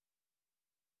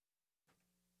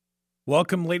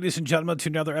Welcome, ladies and gentlemen, to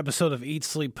another episode of Eat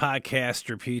Sleep Podcast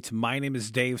Repeat. My name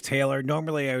is Dave Taylor.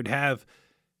 Normally, I would have,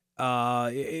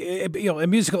 a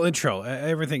musical intro,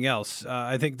 everything else.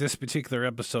 I think this particular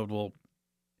episode will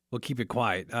keep it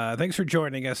quiet. Thanks for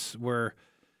joining us. We're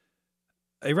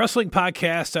a wrestling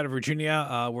podcast out of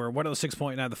Virginia. We're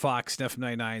 106.9 The Fox, FM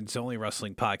 99's only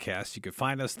wrestling podcast. You can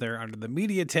find us there under the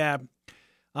media tab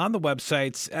on the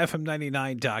websites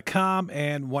fm99.com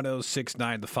and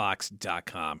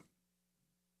 1069thefox.com.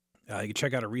 You can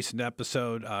check out a recent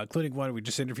episode, including one we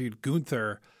just interviewed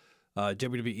Gunther,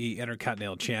 WWE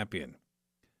Intercontinental Champion.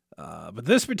 But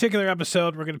this particular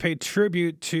episode, we're going to pay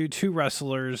tribute to two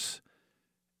wrestlers,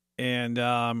 and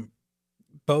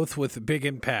both with big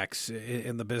impacts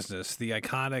in the business. The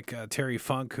iconic Terry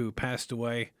Funk, who passed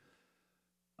away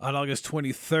on August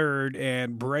 23rd,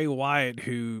 and Bray Wyatt,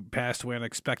 who passed away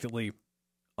unexpectedly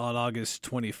on August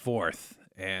 24th.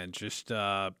 And just...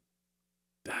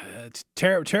 it's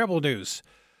terrible news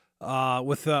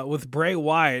with Bray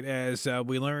Wyatt, as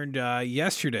we learned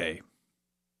yesterday.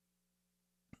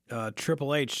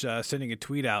 Triple H sending a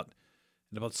tweet out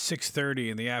at about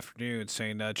 6:30 in the afternoon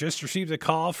saying, just received a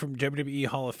call from WWE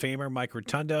Hall of Famer Mike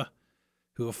Rotunda,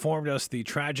 who informed us the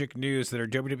tragic news that our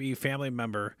WWE family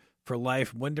member for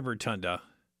life, Wyndham Rotunda,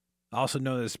 also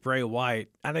known as Bray Wyatt,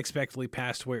 unexpectedly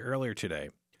passed away earlier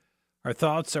today. Our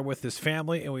thoughts are with his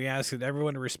family, and we ask that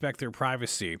everyone respect their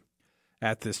privacy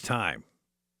at this time.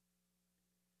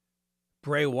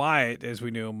 Bray Wyatt, as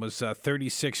we knew him, was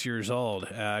 36 years old.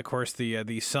 Of course,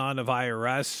 the son of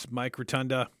IRS, Mike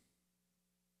Rotunda.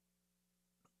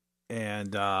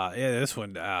 And this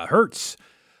one hurts.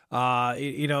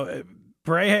 Bray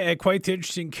had quite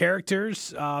interesting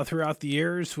characters throughout the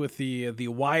years with the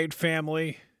Wyatt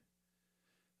family.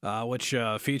 Which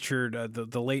featured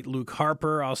the late Luke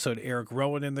Harper, also had Eric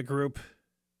Rowan in the group.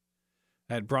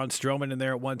 Had Braun Strowman in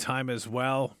there at one time as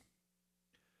well.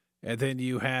 And then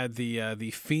you had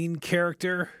the Fiend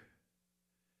character.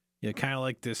 Kind of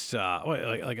like this,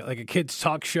 like a kid's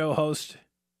talk show host.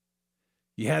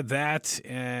 You had that,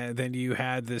 and then you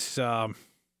had this, the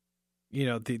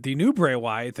new Bray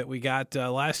Wyatt that we got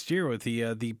last year with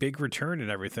the big return and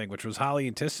everything, which was highly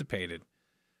anticipated.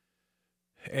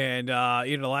 And,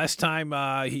 last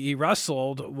time he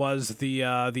wrestled was the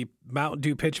Mountain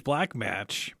Dew Pitch Black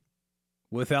match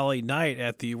with LA Knight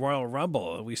at the Royal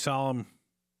Rumble. We saw him,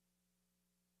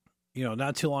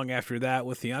 not too long after that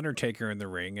with The Undertaker in the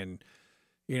ring. And,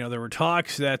 there were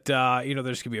talks that, there's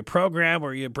going to be a program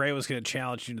where Bray was going to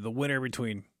challenge the winner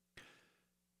between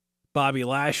Bobby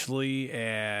Lashley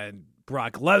and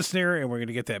Brock Lesnar, and we're going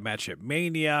to get that match at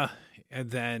Mania. And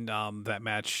then that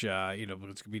match,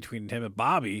 was between him and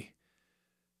Bobby.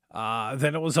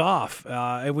 Then it was off.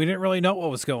 And we didn't really know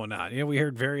what was going on. We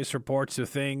heard various reports of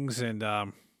things. And,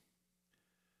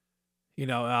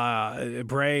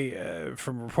 Bray,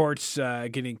 from reports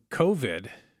getting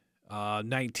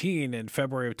COVID-19 in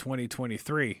February of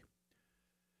 2023.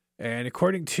 And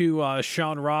according to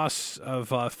Sean Ross of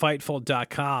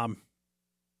Fightful.com,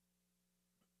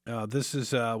 this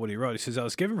is what he wrote. He says, I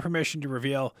was given permission to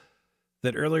reveal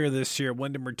that earlier this year,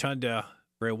 Wyndham Rotunda,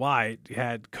 Bray Wyatt,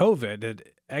 had COVID, had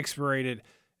expirated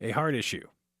a heart issue.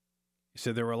 He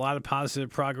said there were a lot of positive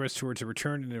progress towards a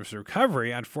return in his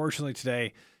recovery. Unfortunately,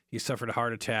 today, he suffered a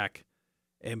heart attack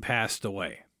and passed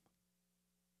away.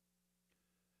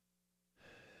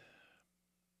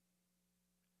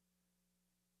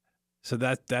 So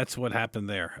that's what happened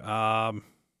there. And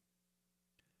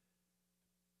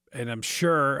I'm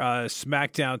sure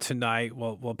SmackDown tonight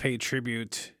will pay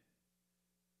tribute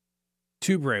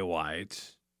to Bray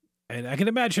Wyatt. And I can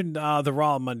imagine the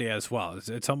Raw on Monday as well.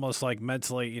 It's almost like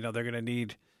mentally, they're going to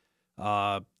need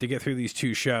to get through these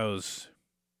two shows.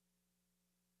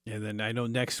 And then I know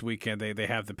next weekend they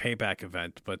have the Payback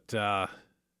event. But,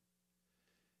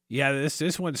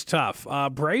 this one's tough.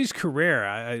 Bray's career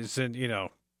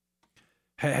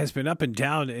has been up and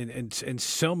down in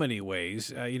so many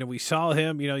ways. We saw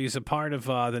him, he's a part of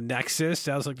the Nexus.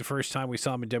 That was like the first time we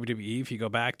saw him in WWE. If you go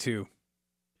back to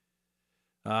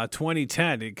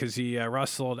 2010, because he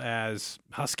wrestled as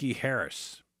Husky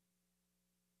Harris.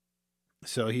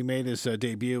 So he made his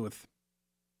debut with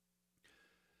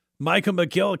Michael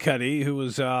McGillicuddy, who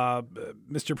was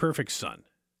Mr. Perfect's son.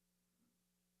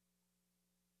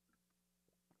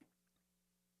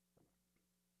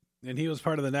 And he was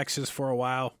part of the Nexus for a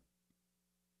while.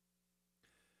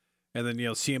 And then,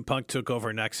 CM Punk took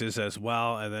over Nexus as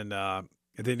well. And then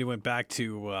he went back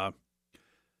to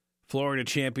Florida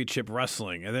Championship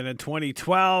Wrestling. And then in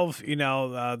 2012,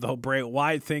 the whole Bray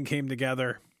Wyatt thing came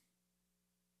together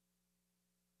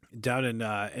down in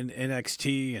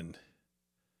NXT. And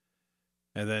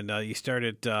And then you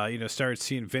started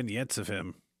seeing vignettes of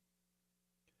him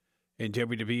in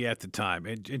WWE at the time.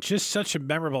 And it's just such a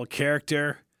memorable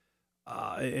character,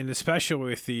 and especially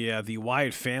with the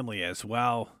Wyatt family as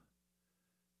well,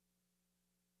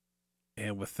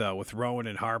 and with Rowan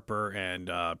and Harper, and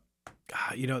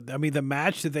the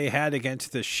match that they had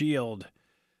against the Shield,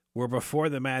 where before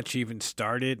the match even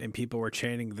started and people were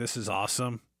chanting, "This is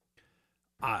awesome."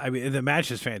 The match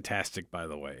is fantastic. By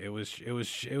the way, it was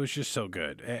just so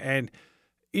good, and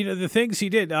the things he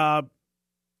did.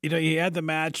 He had the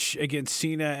match against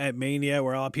Cena at Mania,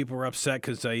 where a lot of people were upset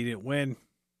because he didn't win,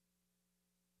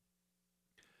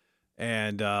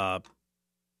 and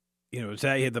it was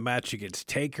that he had the match against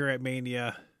Taker at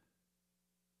Mania,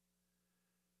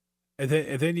 and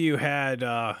then you had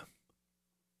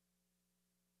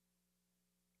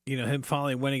him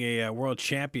finally winning a world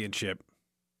championship.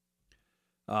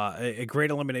 A great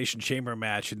Elimination Chamber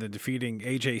match, and then defeating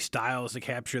AJ Styles to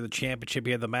capture the championship.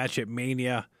 He had the match at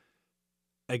Mania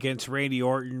against Randy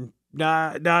Orton.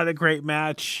 Not a great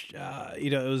match.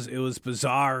 It was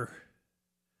bizarre.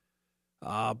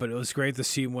 But it was great to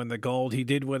see him win the gold. He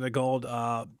did win the gold.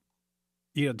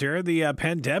 During the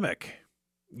pandemic.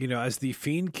 As the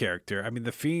Fiend character. I mean,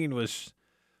 the Fiend was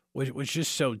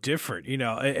just so different.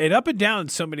 And up and down in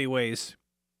so many ways.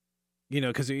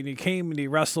 Because he came and he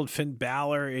wrestled Finn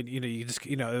Balor, and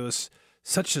it was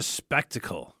such a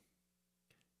spectacle.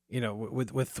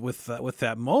 With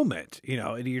that moment,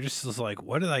 and you're just like,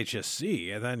 what did I just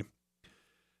see? And then,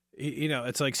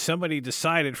 it's like somebody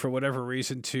decided for whatever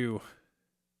reason to,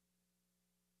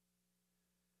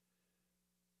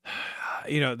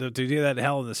 to do that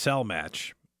Hell in the Cell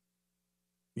match.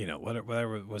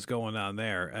 Whatever was going on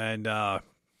there, and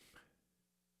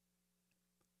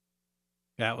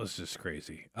that was just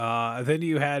crazy. Then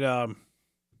you had,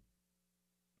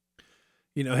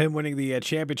 him winning the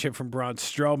championship from Braun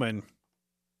Strowman.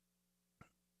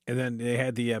 And then they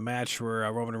had the match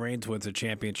where Roman Reigns wins the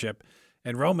championship.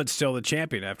 And Roman's still the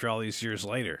champion after all these years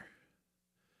later.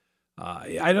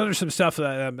 I know there's some stuff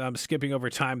that I'm skipping over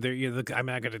time there. I'm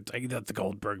not going to tell you that the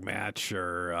Goldberg match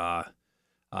or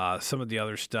some of the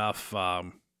other stuff.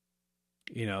 The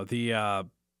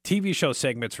TV show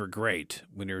segments were great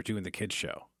when they were doing the kids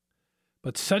show,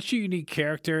 but such a unique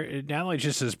character. Not only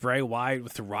just as Bray Wyatt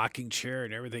with the rocking chair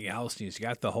and everything else, and he's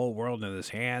got the whole world in his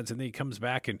hands, and then he comes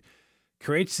back and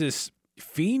creates this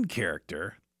Fiend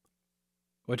character,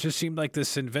 which just seemed like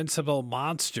this invincible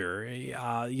monster.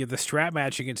 The strap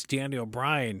match against Daniel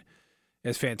Bryan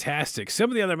is fantastic. Some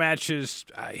of the other matches,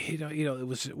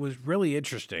 it was really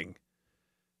interesting.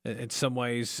 In some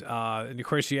ways, and of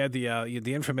course, you had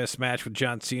the infamous match with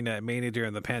John Cena at Mania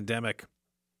during the pandemic,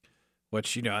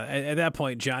 which at that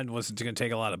point John wasn't going to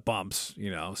take a lot of bumps,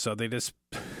 so they just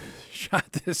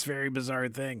shot this very bizarre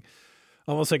thing,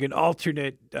 almost like an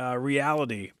alternate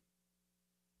reality.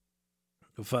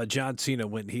 If John Cena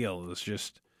went heel, it was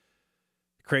just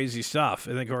crazy stuff.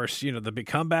 And of course, the big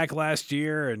comeback last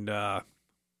year, and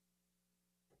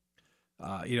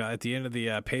at the end of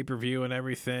the pay-per-view and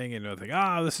everything, and think,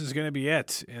 this is going to be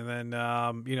it. And then,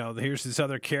 here's this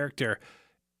other character.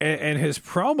 And his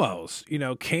promos,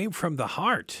 came from the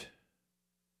heart.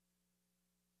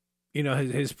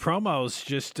 His promos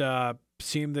just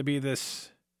seemed to be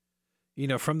this,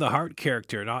 from the heart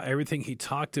character and everything he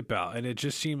talked about. And it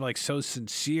just seemed like so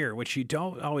sincere, which you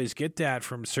don't always get that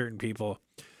from certain people.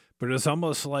 But it was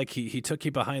almost like he took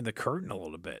you behind the curtain a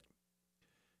little bit.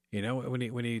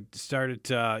 When he started,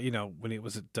 when he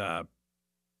was at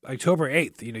October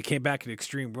 8th, he came back at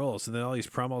Extreme Rules, and then all these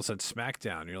promos at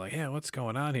SmackDown. You're like, yeah, what's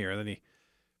going on here? And then he,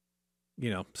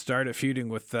 started feuding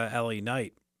with LA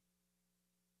Knight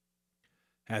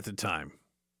at the time.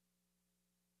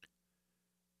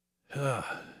 There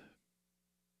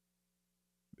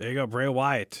you go, Bray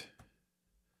Wyatt.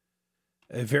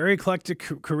 A very eclectic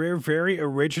career, very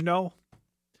original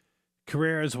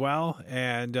career as well,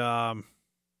 and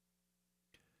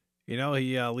he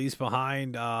leaves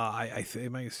behind, am I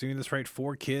assuming this right,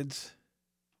 4 kids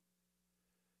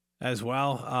as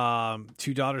well.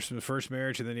 2 daughters from the first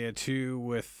marriage, and then he had 2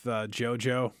 with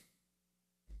JoJo.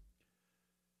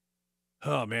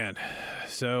 Oh, man.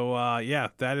 So,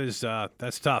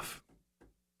 that's tough.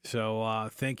 So,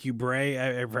 thank you,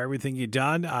 Bray, for everything you've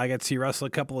done. I got to see you wrestle a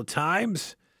couple of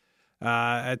times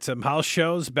at some house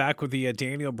shows back with the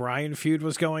Daniel Bryan feud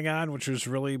was going on, which was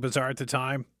really bizarre at the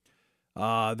time.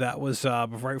 That was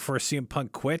right before CM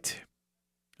Punk quit.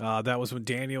 That was when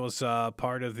Daniel was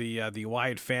part of the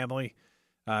Wyatt family,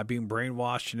 being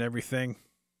brainwashed and everything.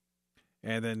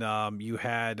 And then you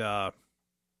had the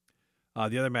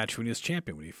other match when he was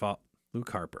champion, when he fought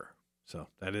Luke Harper. So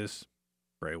that is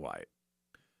Bray Wyatt.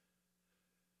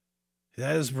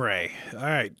 That is Bray. All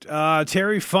right.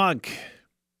 Terry Funk,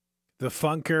 the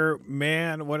Funker.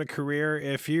 Man, what a career.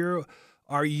 If you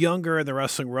are younger in the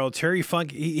wrestling world, Terry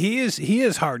Funk, he is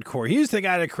hardcore. He's the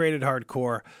guy that created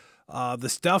hardcore. The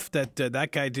stuff that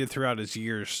that guy did throughout his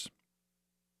years.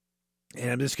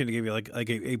 And I'm just going to give you like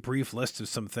a brief list of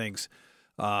some things.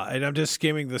 And I'm just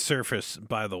skimming the surface,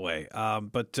 by the way.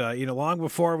 But long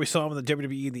before we saw him in the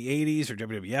WWE in the 80s or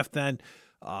WWF then,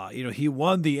 he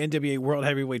won the NWA World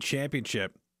Heavyweight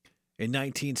Championship in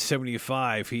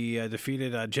 1975. He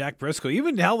defeated Jack Briscoe,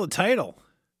 even held the title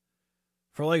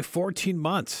for like 14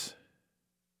 months.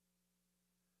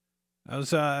 That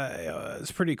was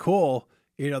it's pretty cool,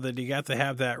 that he got to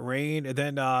have that reign. And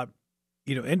then,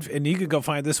 and you can go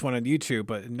find this one on YouTube,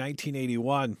 but in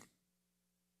 1981,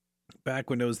 back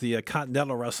when it was the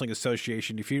Continental Wrestling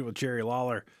Association, he feuded with Jerry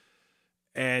Lawler.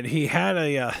 And he had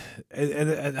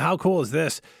and how cool is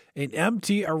this? An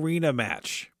empty arena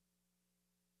match.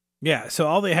 Yeah, so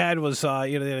all they had was,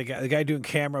 the guy doing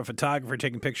camera, photographer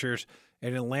taking pictures,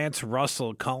 and then Lance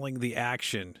Russell calling the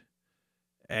action.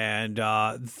 And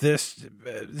this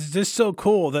is so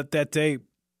cool that they,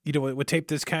 would tape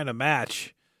this kind of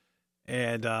match.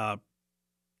 And,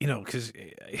 because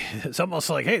it's almost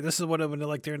like, hey, this is what it would be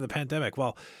like during the pandemic.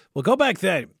 Well, we'll go back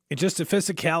then. And just the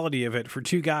physicality of it for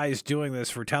two guys doing this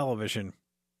for television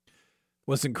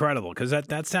was incredible. Because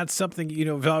that's not something,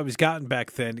 we've always gotten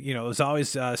back then. It was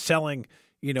always selling,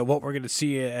 what we're going to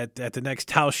see at the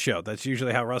next house show. That's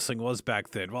usually how wrestling was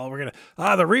back then. Well, we're going to,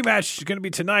 the rematch is going to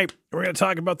be tonight. We're going to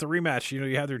talk about the rematch.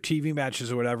 You have their TV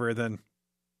matches or whatever. And then,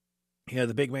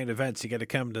 the big main events, you got to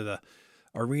come to the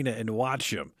arena and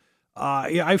watch them.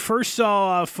 I first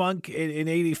saw Funk in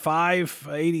 85,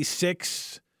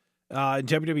 86 in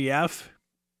WWF.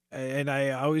 And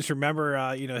I always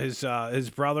remember, his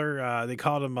brother, they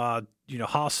called him,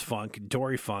 Hoss Funk,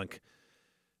 Dory Funk.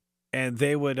 And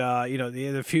they would, they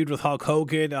had a feud with Hulk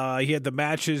Hogan. He had the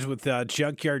matches with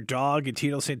Junkyard Dog and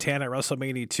Tito Santana at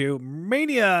WrestleMania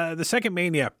 2. The second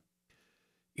Mania,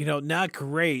 not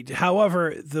great.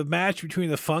 However, the match between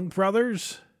the Funk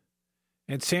brothers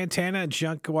and Santana and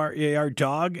Junkyard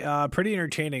Dog, pretty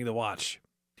entertaining to watch.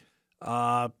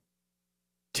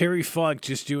 Terry Funk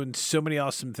just doing so many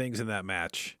awesome things in that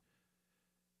match.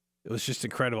 It was just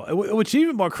incredible. What's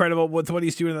even more credible with what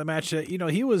he's doing in the match, that,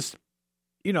 he was,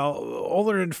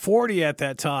 older than 40 at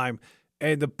that time,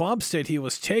 and the bumps that he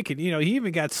was taking, he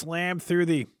even got slammed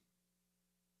through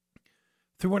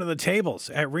one of the tables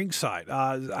at ringside.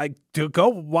 I go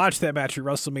watch that match at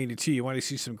WrestleMania 2. You want to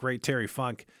see some great Terry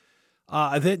Funk.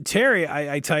 Then Terry,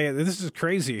 I tell you, this is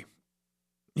crazy.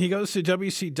 He goes to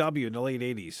WCW in the late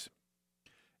 80s,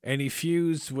 and he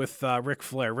feuds with Ric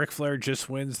Flair. Ric Flair just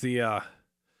wins the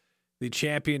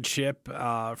championship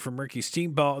from Ricky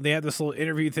Steamboat. They had this little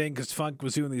interview thing because Funk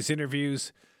was doing these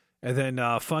interviews, and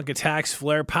then Funk attacks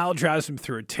Flair, pile drives him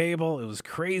through a table. It was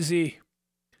crazy.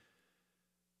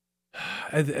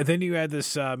 And then you had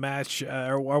this match,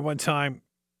 or one time,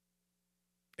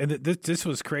 and this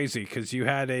was crazy because you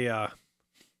had a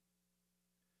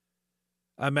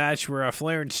match where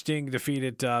Flair and Sting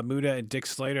defeated Muta and Dick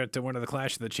Slater at one of the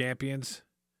Clash of the Champions.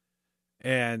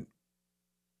 And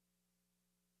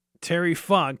Terry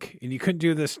Funk, and you couldn't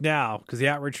do this now because the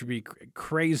outrage would be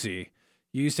crazy,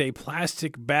 used a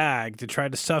plastic bag to try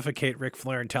to suffocate Ric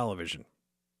Flair on television.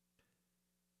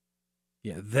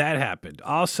 Yeah, that happened.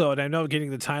 Also, and I know I'm getting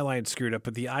the timeline screwed up,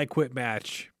 but the I Quit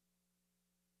match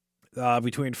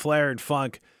between Flair and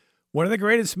Funk, one of the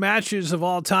greatest matches of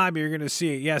all time. You're going to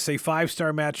see it. Yes, a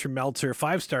 5-star match from Meltzer,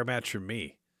 5-star match from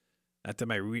me. Not that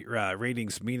my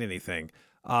ratings mean anything.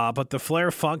 But the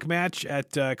Flair Funk match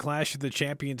at Clash of the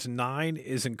Champions 9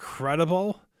 is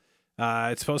incredible.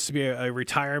 It's supposed to be a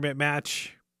retirement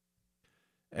match.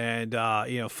 And,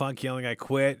 Funk yelling, "I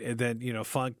quit." And then,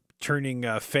 Funk turning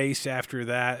face after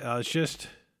that. It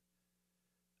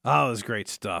was great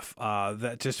stuff.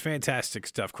 That just fantastic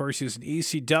stuff. Of course, he was in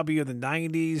ECW in the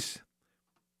 90s.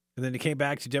 And then he came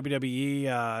back to WWE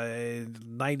in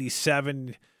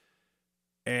 97.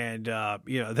 And,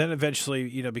 then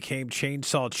eventually, became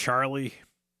Chainsaw Charlie,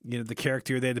 the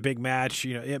character. They had the big match.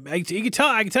 I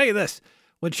can tell you this.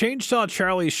 When Chainsaw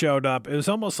Charlie showed up, it was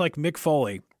almost like Mick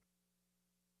Foley.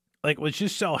 Like, was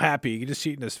just so happy. You could just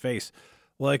see it in his face.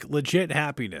 Like, legit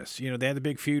happiness. They had the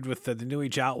big feud with the New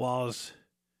Age Outlaws.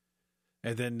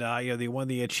 And then, they won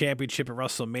the championship at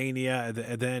WrestleMania.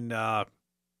 And then,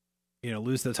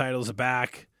 lose the titles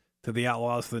back to the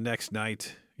Outlaws the next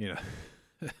night.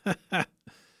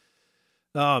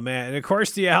 Oh, man. And, of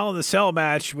course, the Hell in the Cell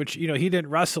match, which, he didn't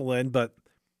wrestle in, but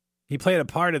he played a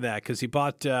part of that because he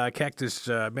bought Cactus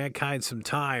Mankind some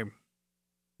time,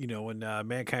 when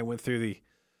Mankind went through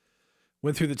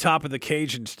the top of the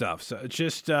cage and stuff. So it's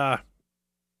just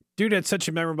dude had such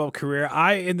a memorable career.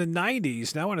 In the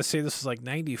 90s, now I want to say this was like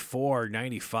 94,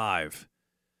 95.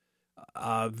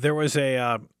 There was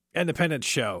a independent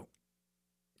show,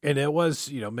 and it was,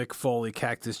 Mick Foley,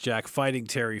 Cactus Jack fighting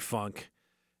Terry Funk.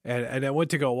 And I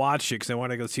went to go watch it because I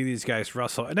wanted to go see these guys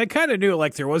wrestle. And I kind of knew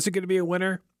like there wasn't going to be a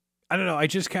winner. I don't know. I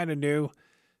just kind of knew.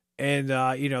 And,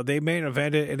 they main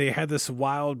evented and they had this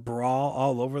wild brawl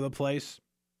all over the place.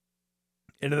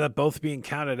 Ended up both being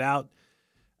counted out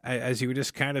as you would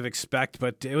just kind of expect.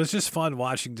 But it was just fun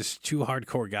watching just two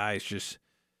hardcore guys just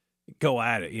go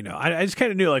at it. I just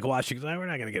kind of knew like watching, we're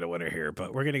not going to get a winner here,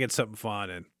 but we're going to get something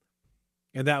fun.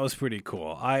 And that was pretty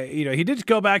cool. He did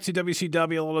go back to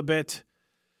WCW a little bit.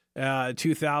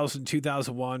 2000,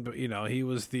 2001, but he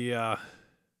was the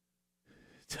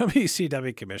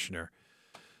WCW commissioner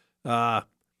for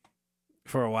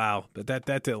a while, but that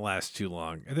didn't last too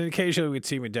long. And then occasionally we'd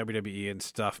see him in WWE and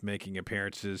stuff, making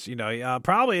appearances.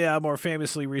 Probably more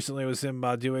famously recently was him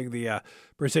doing the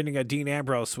presenting a Dean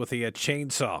Ambrose with a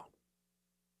chainsaw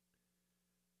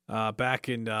back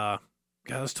in it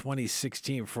was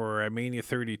 2016 for Mania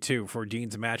 32 for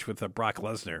Dean's match with Brock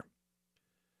Lesnar.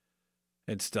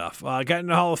 And stuff. Got in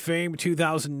the Hall of Fame in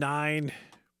 2009.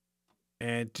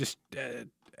 And just,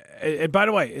 and by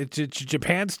the way, it's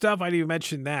Japan stuff. I didn't even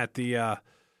mention that.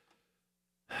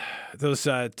 Those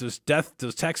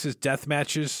Texas death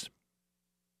matches.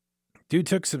 Dude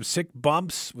took some sick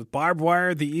bumps with barbed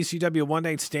wire. The ECW One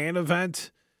Night Stand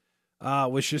event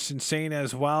was just insane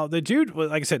as well. The dude was,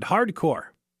 like I said, hardcore.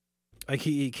 Like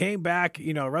he came back,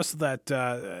 wrestled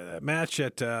that match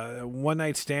at One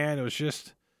Night Stand. It was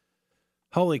just.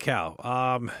 Holy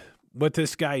cow. What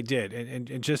this guy did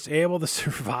and just able to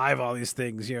survive all these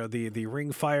things, the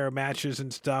ring fire matches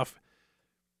and stuff.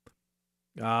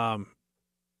 The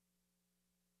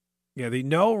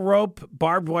no rope,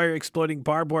 barbed wire exploding,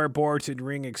 barbed wire boards and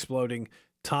ring exploding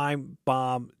time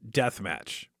bomb death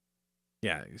match.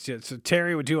 Yeah. So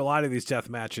Terry would do a lot of these death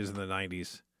matches in the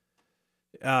 90s.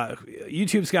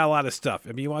 YouTube's got a lot of stuff.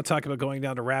 I mean, you want to talk about going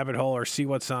down the rabbit hole or see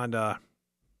what's on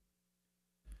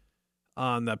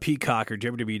the Peacock or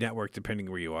WWE Network, depending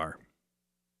where you are.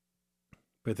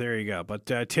 But there you go. But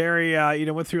Terry,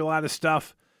 went through a lot of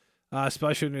stuff,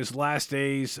 especially in his last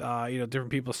days. Different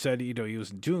people said, he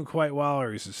wasn't doing quite well or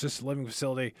he was in an assisted living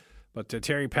facility. But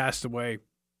Terry passed away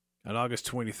on August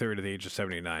 23rd at the age of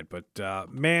 79. But,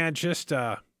 man, just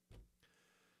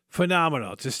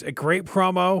phenomenal. Just a great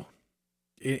promo.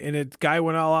 And a guy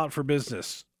went all out for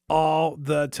business all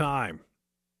the time.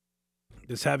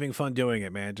 Just having fun doing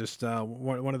it, man. Just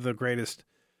one of the greatest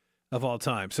of all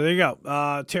time. So there you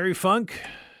go. Terry Funk,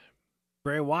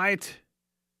 Bray Wyatt.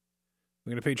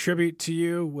 We're going to pay tribute to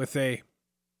you with a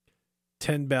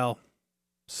 10-bell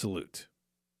salute.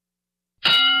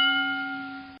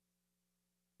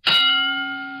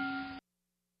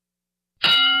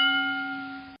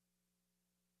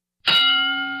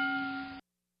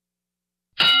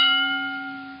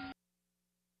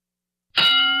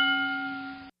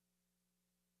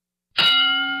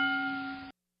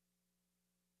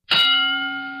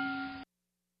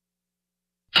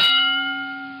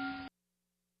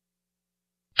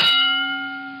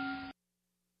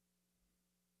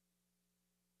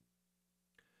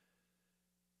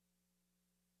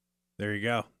 There you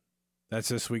go. That's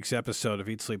this week's episode of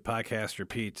Eat, Sleep, Podcast,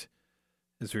 Repeat.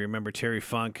 As we remember Terry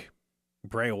Funk,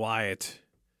 Bray Wyatt,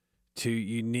 two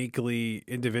uniquely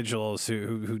individuals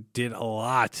who did a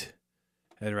lot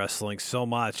in wrestling, so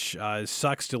much. It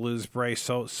sucks to lose Bray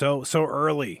so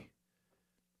early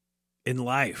in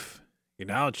life.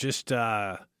 Just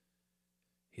you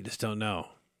just don't know.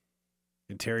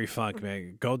 And Terry Funk,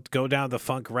 man, go down the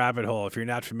Funk rabbit hole. If you're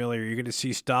not familiar, you're going to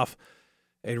see stuff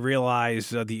and realize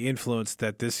the influence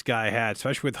that this guy had,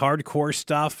 especially with hardcore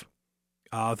stuff,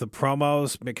 the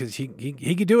promos, because he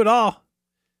could do it all.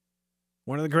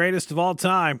 One of the greatest of all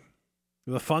time,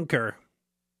 the Funker.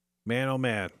 Man, oh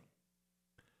man.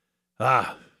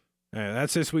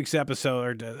 That's this week's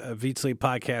episode of Eat Sleep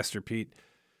Podcast Repeat.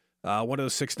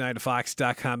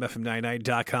 1069fox.com,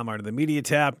 fm99.com under the media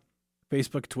tab.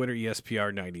 Facebook, Twitter,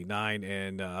 ESPR99.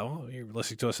 And you're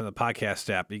listening to us on the podcast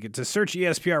app. You can just search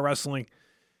ESPR Wrestling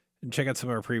and check out some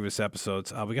of our previous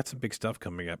episodes. We got some big stuff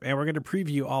coming up. And we're going to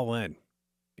preview All In,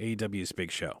 AEW's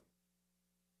big show.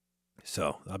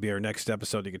 So that'll be our next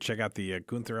episode. You can check out the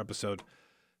Gunther episode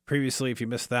previously if you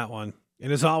missed that one.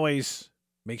 And as always,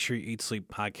 make sure you eat,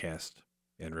 sleep, podcast,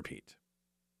 and repeat.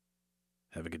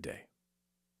 Have a good day.